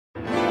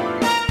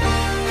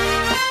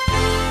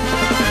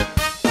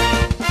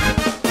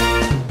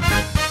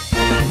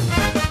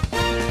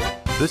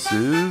This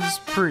is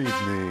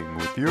PREVENING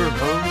with your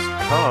host,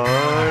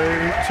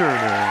 Kai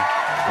Turner.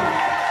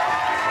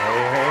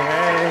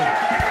 Hey.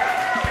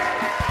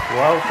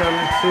 Welcome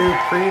to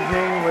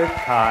PREVENING with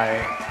Kai.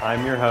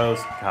 I'm your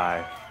host,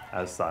 Kai,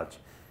 as such.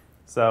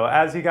 So,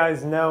 as you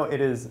guys know,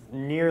 it is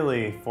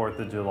nearly 4th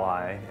of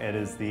July. It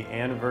is the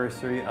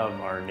anniversary of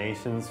our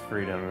nation's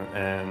freedom,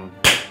 and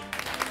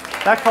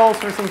that calls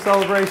for some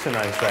celebration,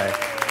 I say.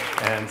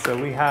 And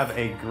so we have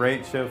a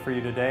great show for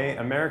you today.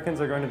 Americans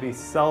are going to be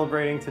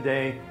celebrating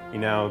today,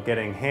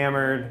 getting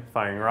hammered,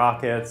 firing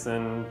rockets,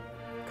 and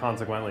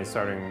consequently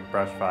starting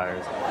brush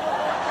fires.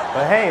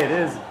 But hey, it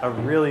is a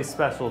really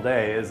special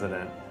day, isn't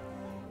it?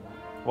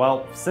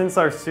 Well, since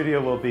our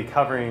studio will be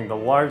covering the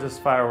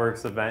largest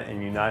fireworks event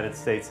in United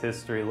States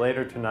history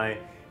later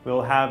tonight,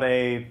 we'll have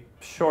a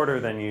shorter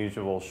than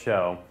usual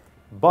show.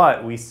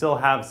 But we still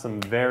have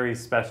some very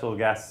special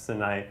guests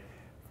tonight.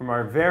 From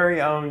our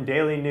very own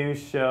daily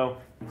news show,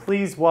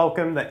 please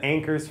welcome the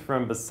anchors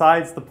from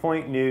Besides the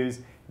Point News,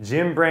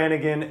 Jim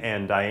Brannigan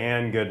and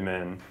Diane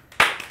Goodman.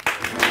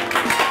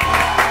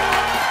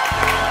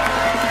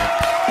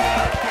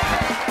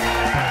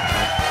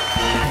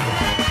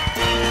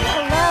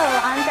 Hello,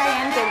 I'm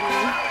Diane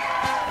Goodman.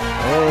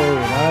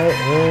 Hey, I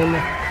am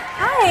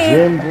Hi.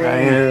 Jim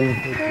Brannigan.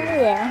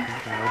 Hey.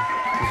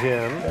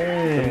 Jim,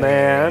 Hey, the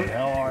man.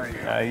 how are you?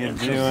 How you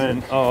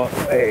doing? Oh,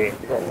 hey.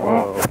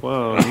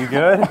 Whoa, you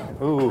good?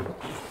 Ooh.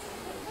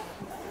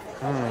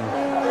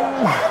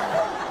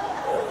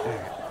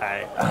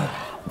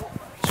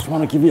 Just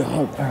want to give you a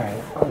hug. All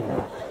right.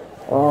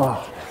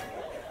 Oh,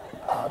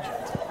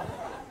 gentle.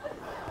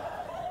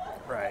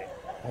 Right.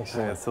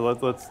 Excellent. So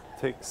let's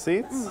take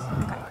seats.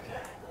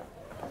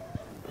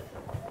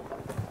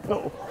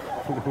 Oh.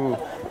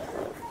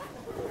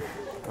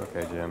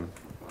 Okay, Jim.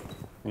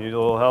 Need a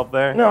little help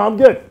there? No, I'm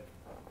good.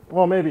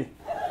 Well, maybe.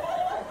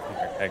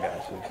 I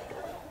got you.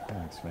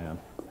 Thanks, man.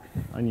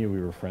 I knew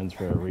we were friends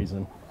for a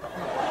reason.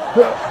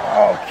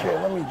 Okay,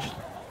 let me just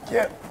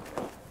get.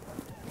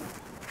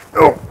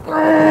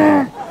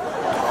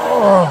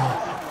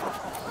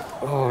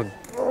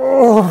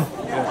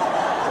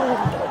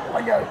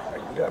 I got it.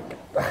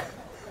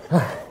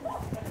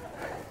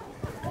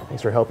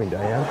 Thanks for helping,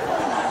 Diane.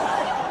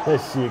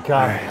 Nice to see you,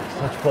 Kai.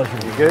 Such a pleasure.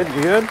 You good?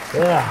 You good?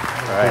 Yeah.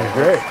 All right.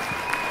 Great.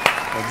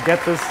 Let's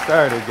get this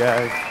started,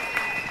 guys.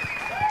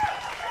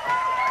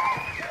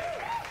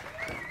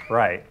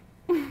 Right.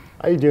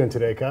 How you doing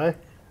today, Kai?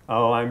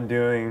 Oh, I'm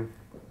doing,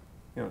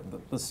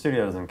 the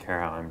studio doesn't care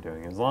how I'm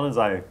doing. As long as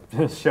I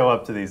show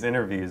up to these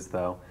interviews,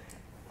 though.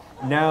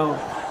 Now,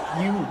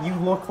 you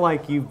look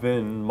like you've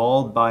been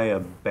mauled by a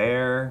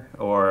bear,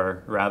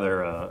 or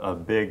rather a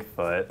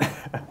Bigfoot.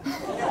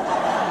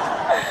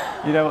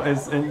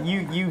 And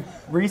you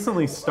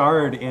recently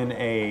starred in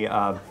a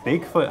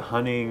Bigfoot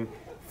hunting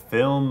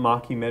film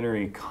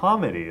mockumentary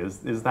comedy.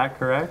 Is that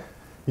correct?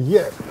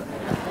 Yeah,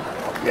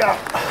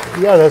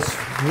 that's,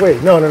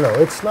 wait, no,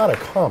 it's not a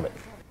comedy.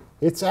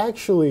 It's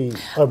actually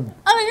Oh,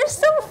 you're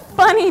so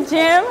funny,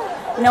 Jim.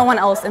 No one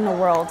else in the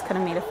world could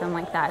have made a film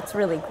like that. It's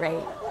really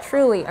great.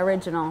 Truly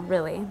original,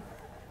 really.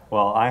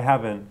 Well, I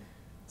haven't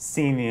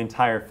seen the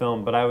entire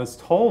film, but I was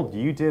told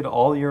you did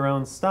all your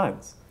own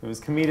stunts. It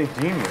was comedic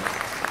genius.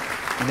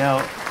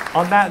 Now,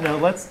 on that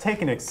note, let's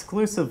take an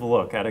exclusive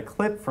look at a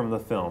clip from the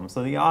film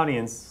so the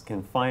audience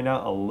can find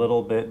out a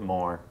little bit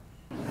more.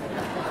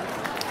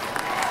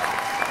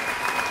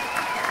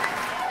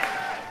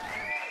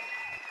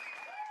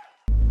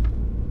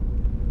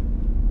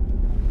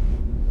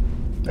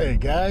 Hey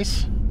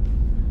guys,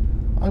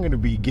 I'm going to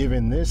be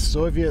giving this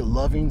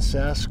Soviet-loving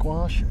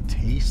Sasquatch a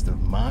taste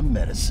of my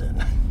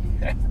medicine.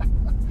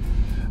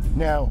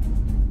 Now,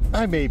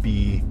 I may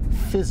be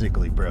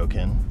physically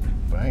broken,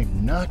 but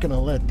I'm not going to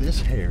let this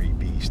hairy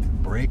beast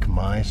break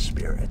my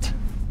spirit.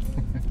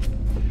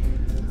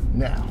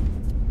 Now,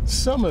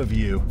 some of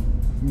you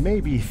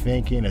may be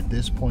thinking at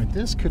this point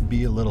this could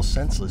be a little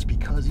senseless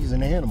because he's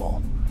an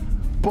animal,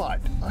 but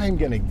I'm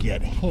going to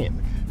get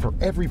him for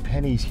every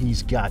penny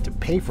he's got to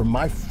pay for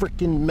my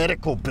frickin'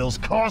 medical bills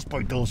caused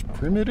by those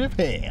primitive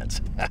hands.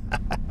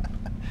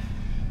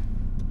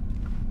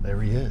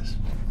 There he is.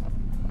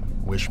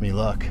 Wish me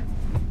luck.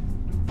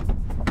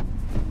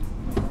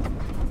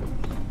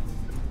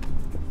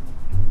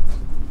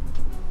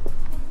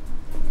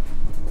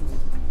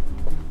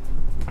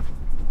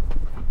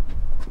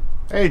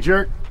 Hey,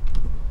 jerk.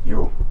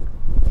 You.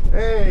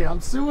 Hey,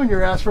 I'm suing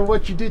your ass for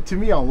what you did to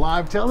me on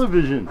live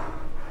television.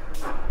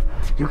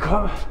 You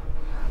come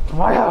to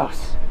my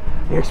house.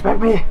 You expect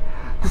me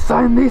to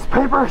sign these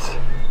papers?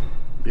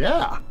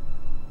 Yeah.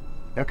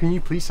 Now, can you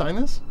please sign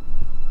this?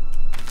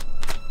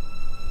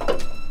 A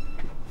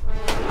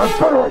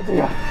better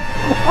idea.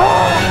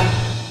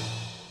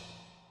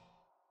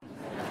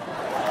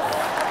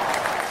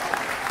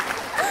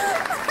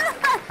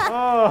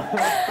 Oh,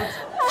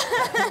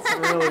 that's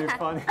really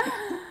funny.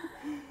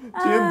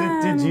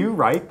 Jim, did you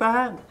write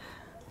that?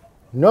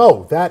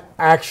 No, that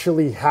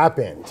actually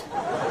happened.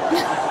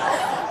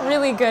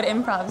 Really good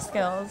improv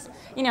skills.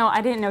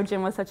 I didn't know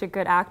Jim was such a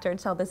good actor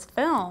until this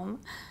film.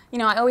 You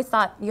know, I always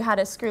thought you had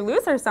to screw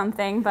loose or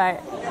something, but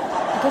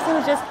I guess it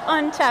was just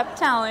untapped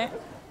talent.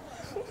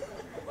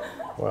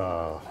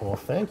 Well,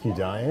 thank you,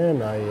 Diane.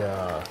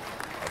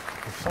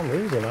 For some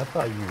reason, I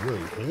thought you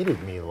really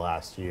hated me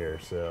last year,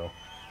 so.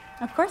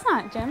 Of course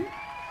not, Jim.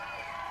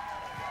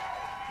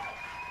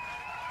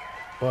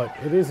 But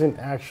it isn't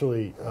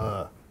actually,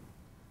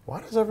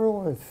 why does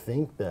everyone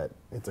think that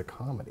it's a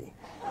comedy?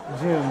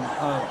 Jim,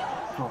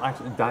 well,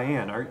 actually,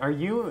 Diane, are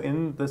you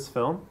in this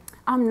film?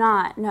 I'm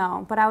not,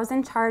 no, but I was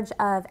in charge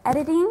of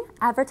editing,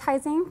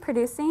 advertising,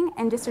 producing,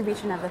 and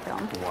distribution of the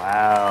film.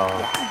 Wow.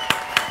 Yeah.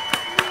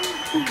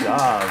 Good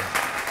job.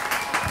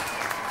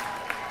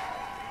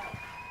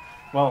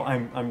 Well,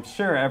 I'm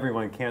sure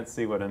everyone can't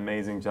see what an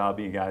amazing job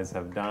you guys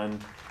have done.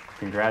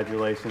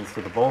 Congratulations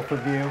to the both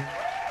of you.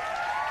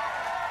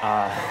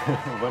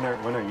 When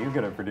are you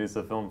going to produce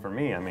a film for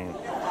me? I mean, you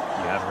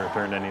haven't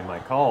returned any of my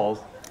calls.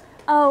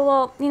 Oh,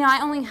 well, you know, I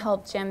only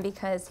helped Jim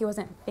because he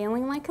wasn't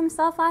feeling like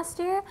himself last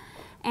year,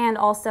 and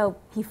also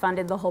he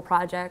funded the whole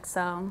project,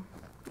 so,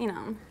 you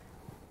know.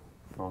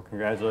 Well,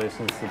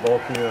 congratulations to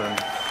both of you. I'm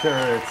sure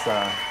it's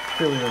a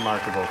truly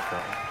remarkable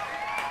film.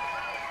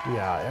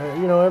 Yeah,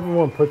 you know,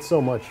 everyone put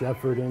so much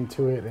effort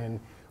into it, and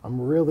I'm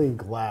really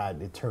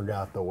glad it turned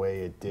out the way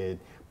it did.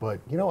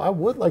 But, you know, I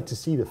would like to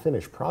see the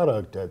finished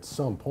product at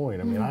some point.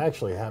 I mean, I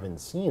actually haven't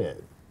seen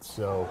it.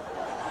 So,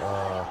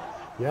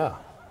 yeah,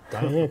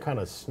 Diane kind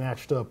of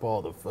snatched up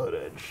all the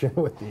footage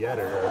with the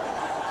editor.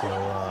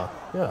 So,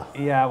 yeah.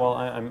 Yeah, well,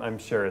 I'm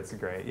sure it's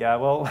great. Yeah,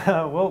 well,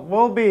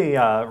 we'll be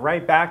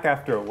right back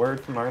after a word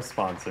from our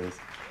sponsors.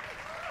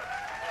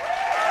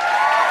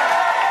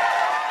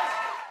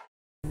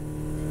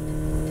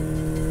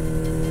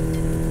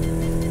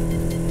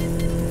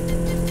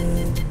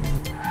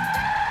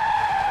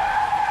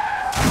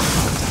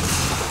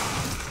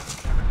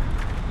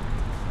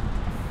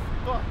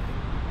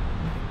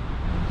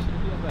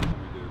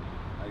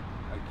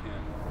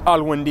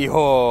 ¿Alguien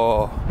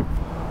dijo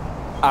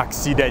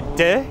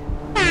accidente?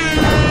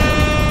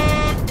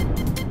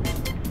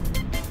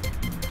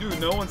 Dude,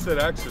 no one said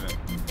accident.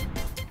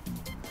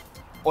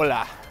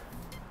 Hola,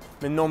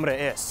 mi nombre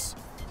es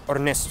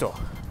Ernesto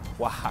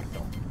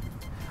Guajardo,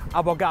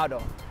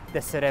 abogado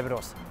de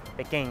cerebros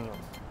pequeños.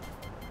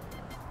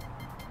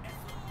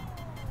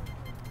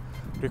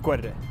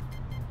 Recuerde,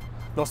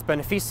 los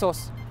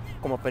beneficios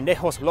como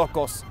pendejos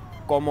locos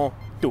como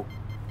tú.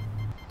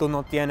 ¿Tú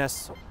no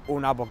tienes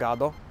un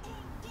abogado?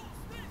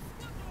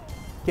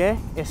 ¡Qué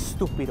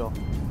estúpido!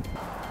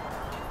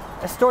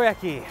 Estoy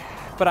aquí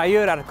para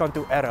ayudar con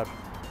tu error,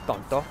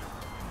 tonto.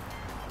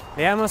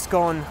 Veamos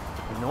con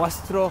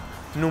nuestro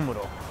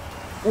número.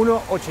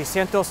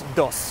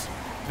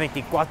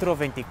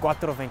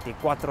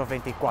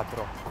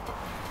 1-800-2-24-24-24-24.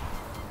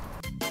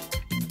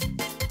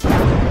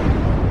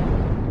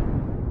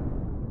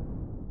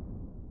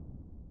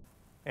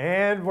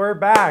 And we're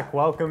back.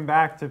 Welcome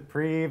back to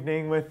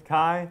Pre-Evening with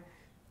Kai.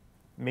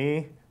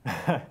 Me.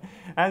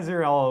 As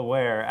you're all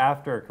aware,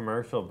 after a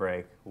commercial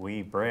break,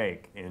 we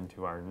break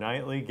into our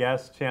nightly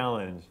guest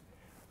challenge.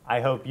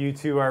 I hope you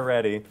two are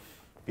ready,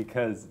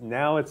 because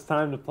now it's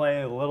time to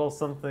play a little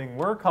something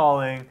we're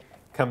calling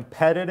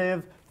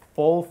competitive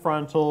full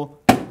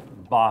frontal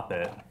bop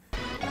it.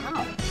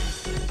 Wow.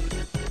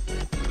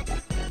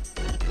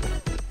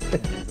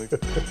 Like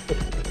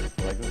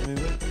this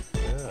music?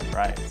 Yeah.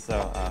 Right,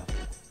 so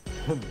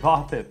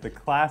bop it, the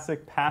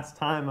classic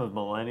pastime of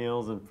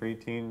millennials and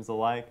preteens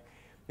alike.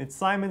 It's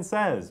Simon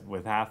Says,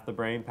 with half the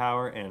brain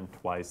power and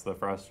twice the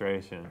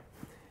frustration.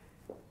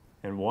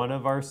 And one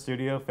of our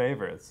studio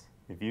favorites.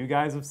 If you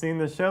guys have seen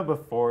the show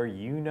before,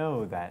 you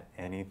know that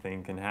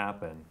anything can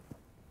happen.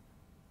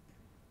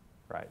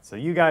 Right, so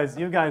you guys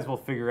will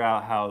figure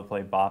out how to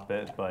play bop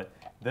it, but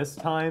this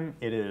time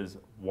it is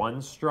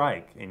one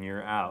strike and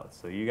you're out.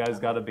 So you guys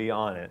got to be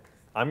on it.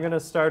 I'm gonna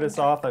start us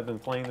off. I've been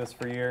playing this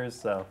for years,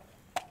 so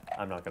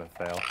I'm not gonna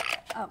fail.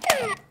 Oh.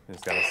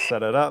 Just gotta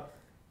set it up.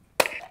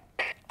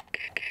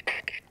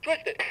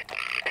 Twist it.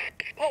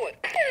 Pull it.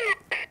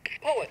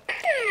 Pull it.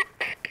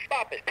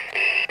 Bop it.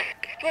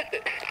 Twist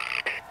it.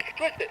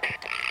 Twist it.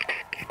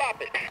 Bop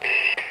it.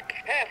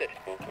 Pass it.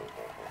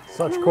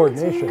 Such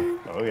coordination.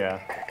 Oh yeah.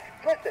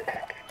 Twist it.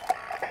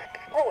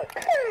 Pull it.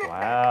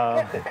 Wow.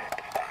 Twist it.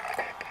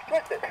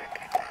 Twist it.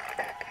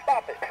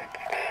 Bop it.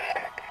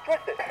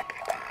 Twist it.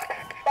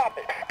 Bop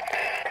it.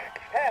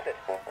 Pass it.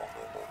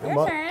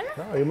 Your turn.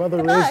 Oh, your mother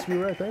Good raised luck.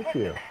 you right. Thank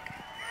you.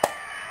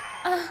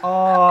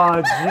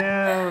 Oh,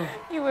 Jim.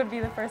 You would be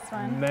the first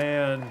one.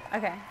 Man.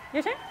 Okay,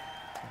 your turn?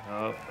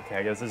 Oh, okay,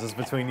 I guess this is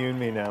between you and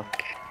me now.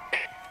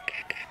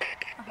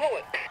 Pull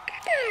it.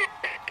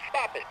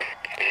 Bop it.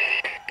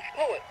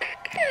 Pull it.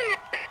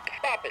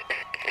 Bop it.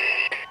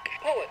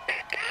 Pull it.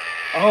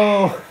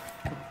 Oh.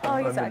 Oh,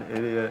 you I'm suck. an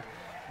idiot.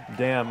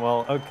 Damn,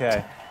 well,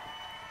 okay.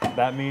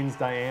 That means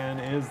Diane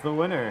is the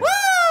winner.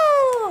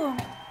 Woo!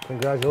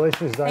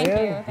 Congratulations, Thank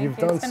Diane. you, thank You've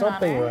you. done It's been an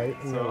something honor. right.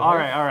 in So, your all life.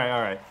 right, all right,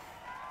 all right.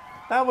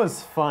 That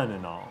was fun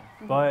and all,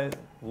 but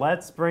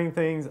let's bring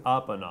things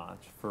up a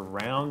notch. For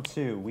round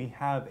two, we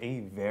have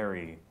a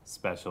very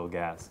special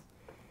guest.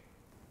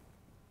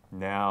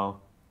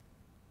 Now,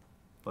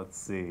 let's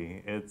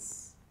see.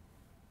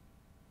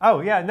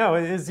 Oh, yeah, no,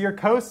 it is your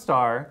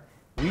co-star.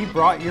 We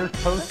brought your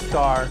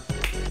co-star,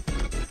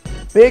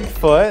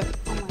 Bigfoot,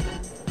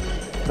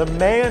 the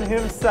man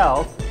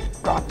himself.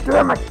 God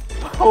damn it!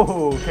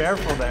 Oh,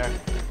 careful there.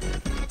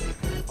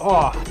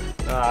 Oh,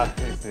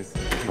 he's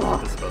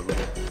disposable.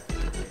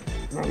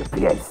 Man, your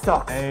PA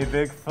sucks. Hey,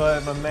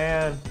 Bigfoot, my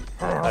man.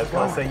 Hey, I was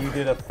gonna say you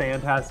did a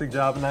fantastic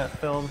job in that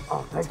film.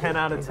 Oh, thank 10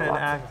 you. out of 10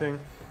 acting.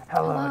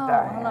 Hello, Oh,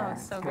 Diane. hello,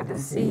 so good to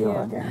see you.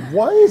 again.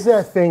 Why is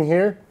that thing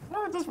here?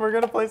 No, just we're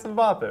gonna play some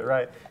Bop It,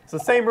 right? So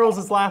same rules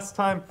as last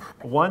time.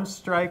 1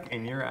 strike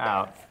and you're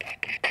out.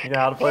 You know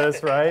how to play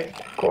this, right?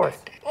 Of course.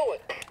 Pull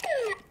it.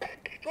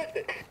 Twist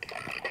it.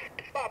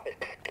 Bop it.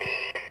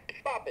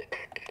 Bop it.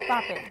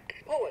 Bop it.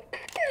 Pull it.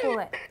 Pull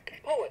it.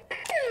 Pull it.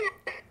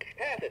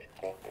 Pass it.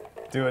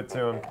 Do it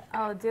to him.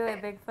 Oh, do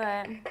it,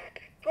 Bigfoot.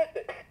 Twist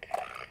it.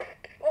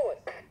 Pull it.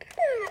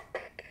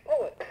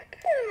 Pull it.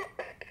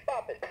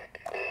 Bop it.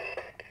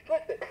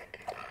 Twist it.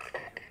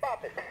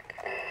 Bop it.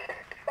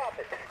 Bop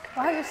it.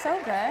 Wow, you're so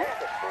good.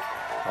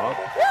 Oh,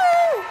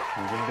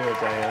 you can do it,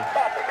 Diane.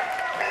 Bop it.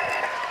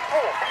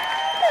 Pull it.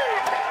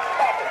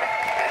 Bop it.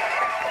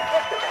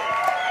 Twist it.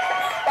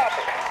 Bop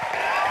it.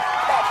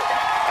 Bop it.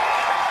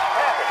 Pass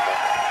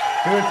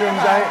it. Do it to him,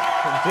 Diane.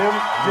 Jim,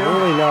 I'm Jim.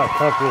 really not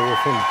comfortable with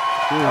him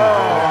doing that.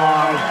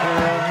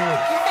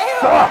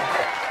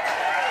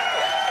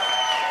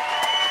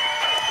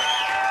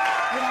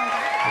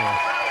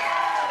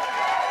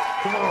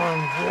 Come on,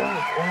 Jim.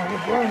 It's only a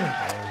game.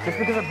 Just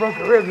because I broke a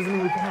rib doesn't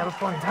mean we can have a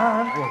fun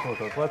time.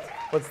 Look.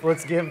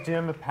 Let's give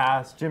Jim a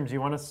pass. Jim, do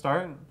you want to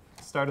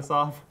start us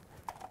off?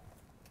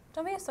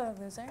 Don't be a sore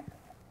loser.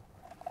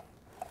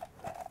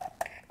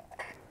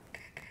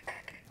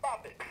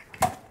 Bop it.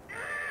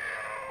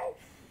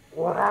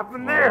 What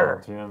happened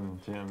there? Jim.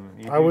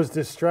 I was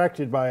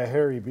distracted by a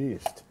hairy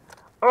beast.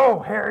 Oh,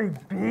 hairy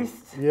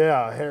beast?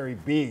 Yeah, a hairy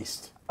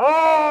beast.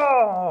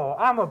 Oh,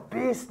 I'm a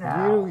beast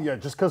now. Yeah,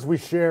 just because we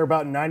share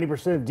about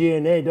 90% of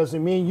DNA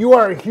doesn't mean you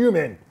are a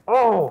human.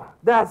 Oh,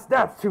 that's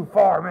too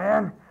far,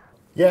 man.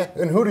 Yeah,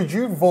 and who did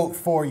you vote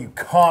for, you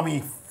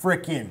commie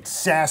frickin'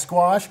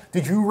 Sasquatch?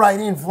 Did you write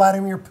in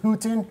Vladimir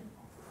Putin?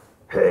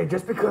 Hey,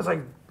 just because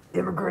I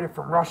immigrated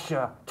from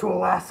Russia to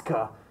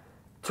Alaska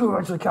to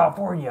eventually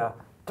California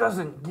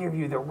doesn't give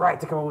you the right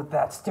to come up with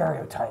that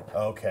stereotype.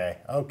 Okay,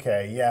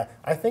 yeah.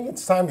 I think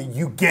it's time that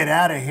you get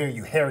out of here,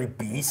 you hairy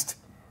beast.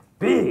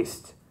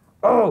 Beast?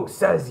 Oh,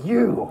 says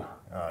you.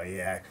 Oh,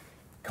 yeah.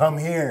 Come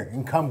here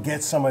and come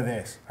get some of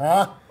this,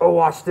 huh? Oh,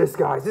 watch this,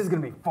 guys. This is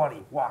gonna be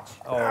funny. Watch.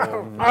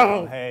 Oh,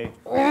 no. Hey.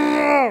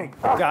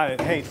 Got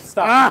it. Hey,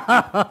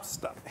 stop.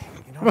 Stop.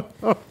 You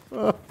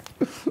know.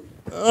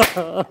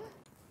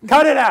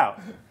 Cut it out.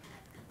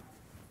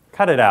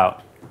 Cut it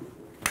out.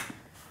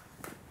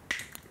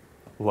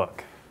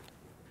 Look,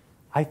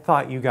 I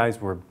thought you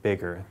guys were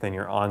bigger than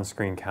your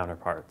on-screen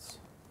counterparts.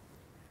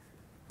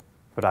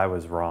 But I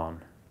was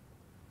wrong.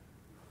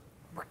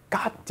 We're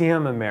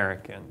goddamn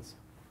Americans.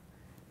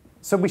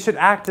 So we should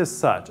act as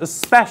such,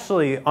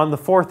 especially on the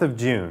 4th of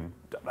June,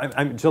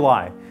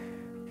 July.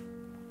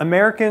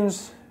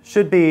 Americans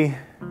should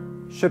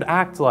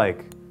act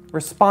like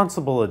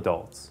responsible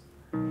adults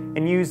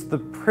and use the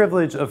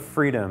privilege of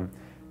freedom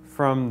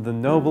from the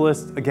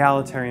noblest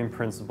egalitarian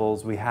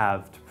principles we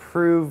have to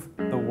prove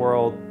the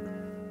world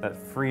that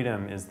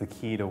freedom is the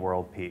key to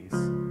world peace.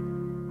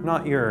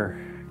 Not your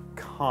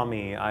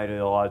commie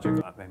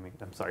ideological,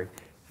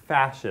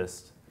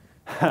 fascist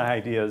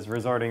ideas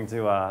resorting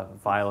to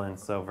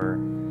violence over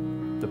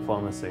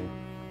diplomacy.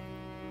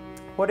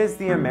 What is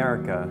the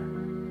America?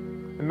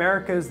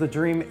 America is the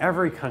dream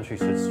every country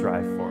should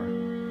strive for.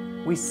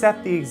 We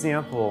set the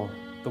example,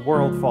 the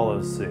world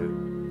follows suit.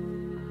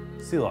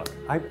 See, look,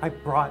 I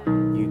brought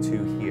you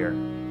two here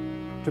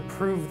to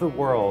prove the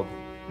world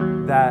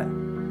that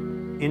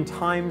in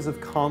times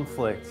of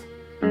conflict,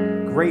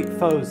 great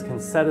foes can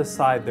set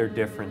aside their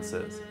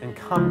differences and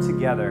come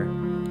together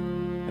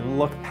and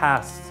look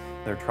past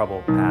their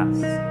troubled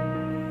past.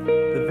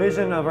 The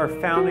vision of our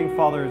founding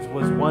fathers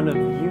was one of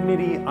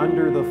unity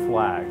under the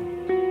flag,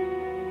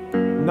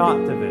 not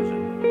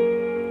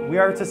division. We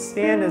are to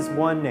stand as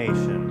one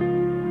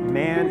nation,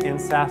 man and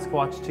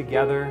Sasquatch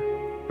together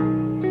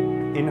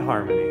in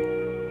harmony.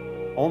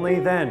 Only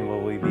then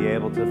will we be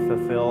able to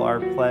fulfill our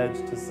pledge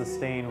to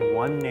sustain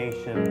one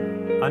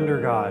nation under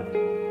God,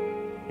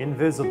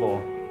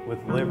 invisible,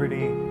 with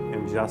liberty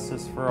and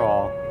justice for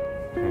all,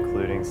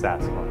 including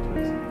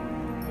Sasquatches.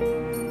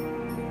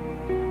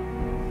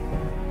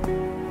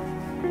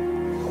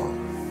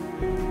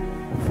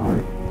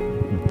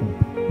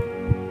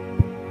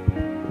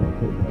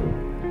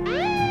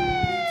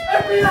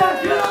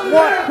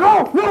 What?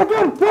 No,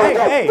 dude!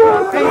 Hey!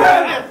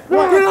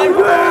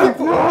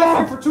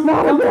 For 2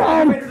 months,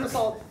 invaded us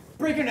all,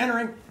 breaking and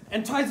entering,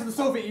 and ties to the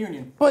Soviet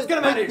Union. But, Get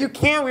him out of here. you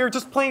can't. We were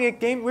just playing a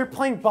game. We were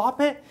playing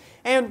Bop It,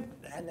 and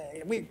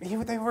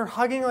they were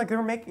hugging like they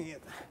were making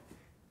it.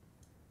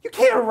 You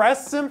can't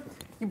arrest him,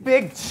 you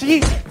big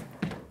cheat.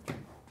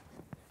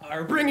 All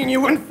are bringing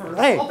you in for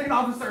assaulting an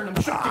officer and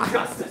obstructing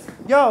justice.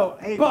 Yo,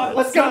 hey, But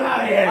let's get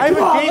out of here. I have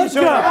a game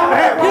show.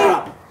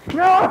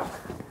 No!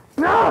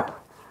 No!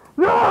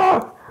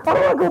 No! I don't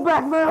want to go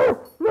back there!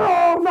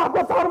 No! Not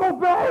Guantanamo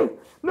Bay!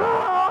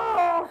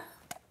 No!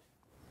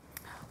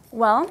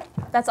 Well,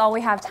 that's all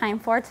we have time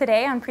for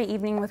today on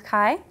Pre-Evening with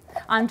Kai.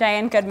 I'm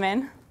Diane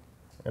Goodman.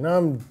 And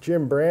I'm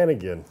Jim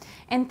Brannigan.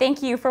 And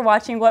thank you for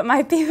watching what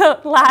might be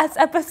the last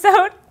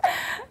episode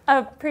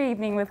of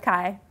Pre-Evening with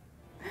Kai.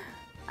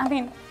 I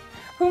mean,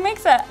 who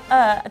makes a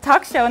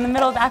talk show in the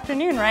middle of the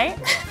afternoon, right?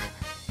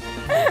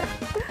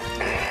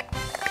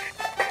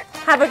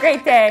 Have a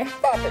great day.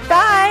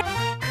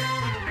 Bye.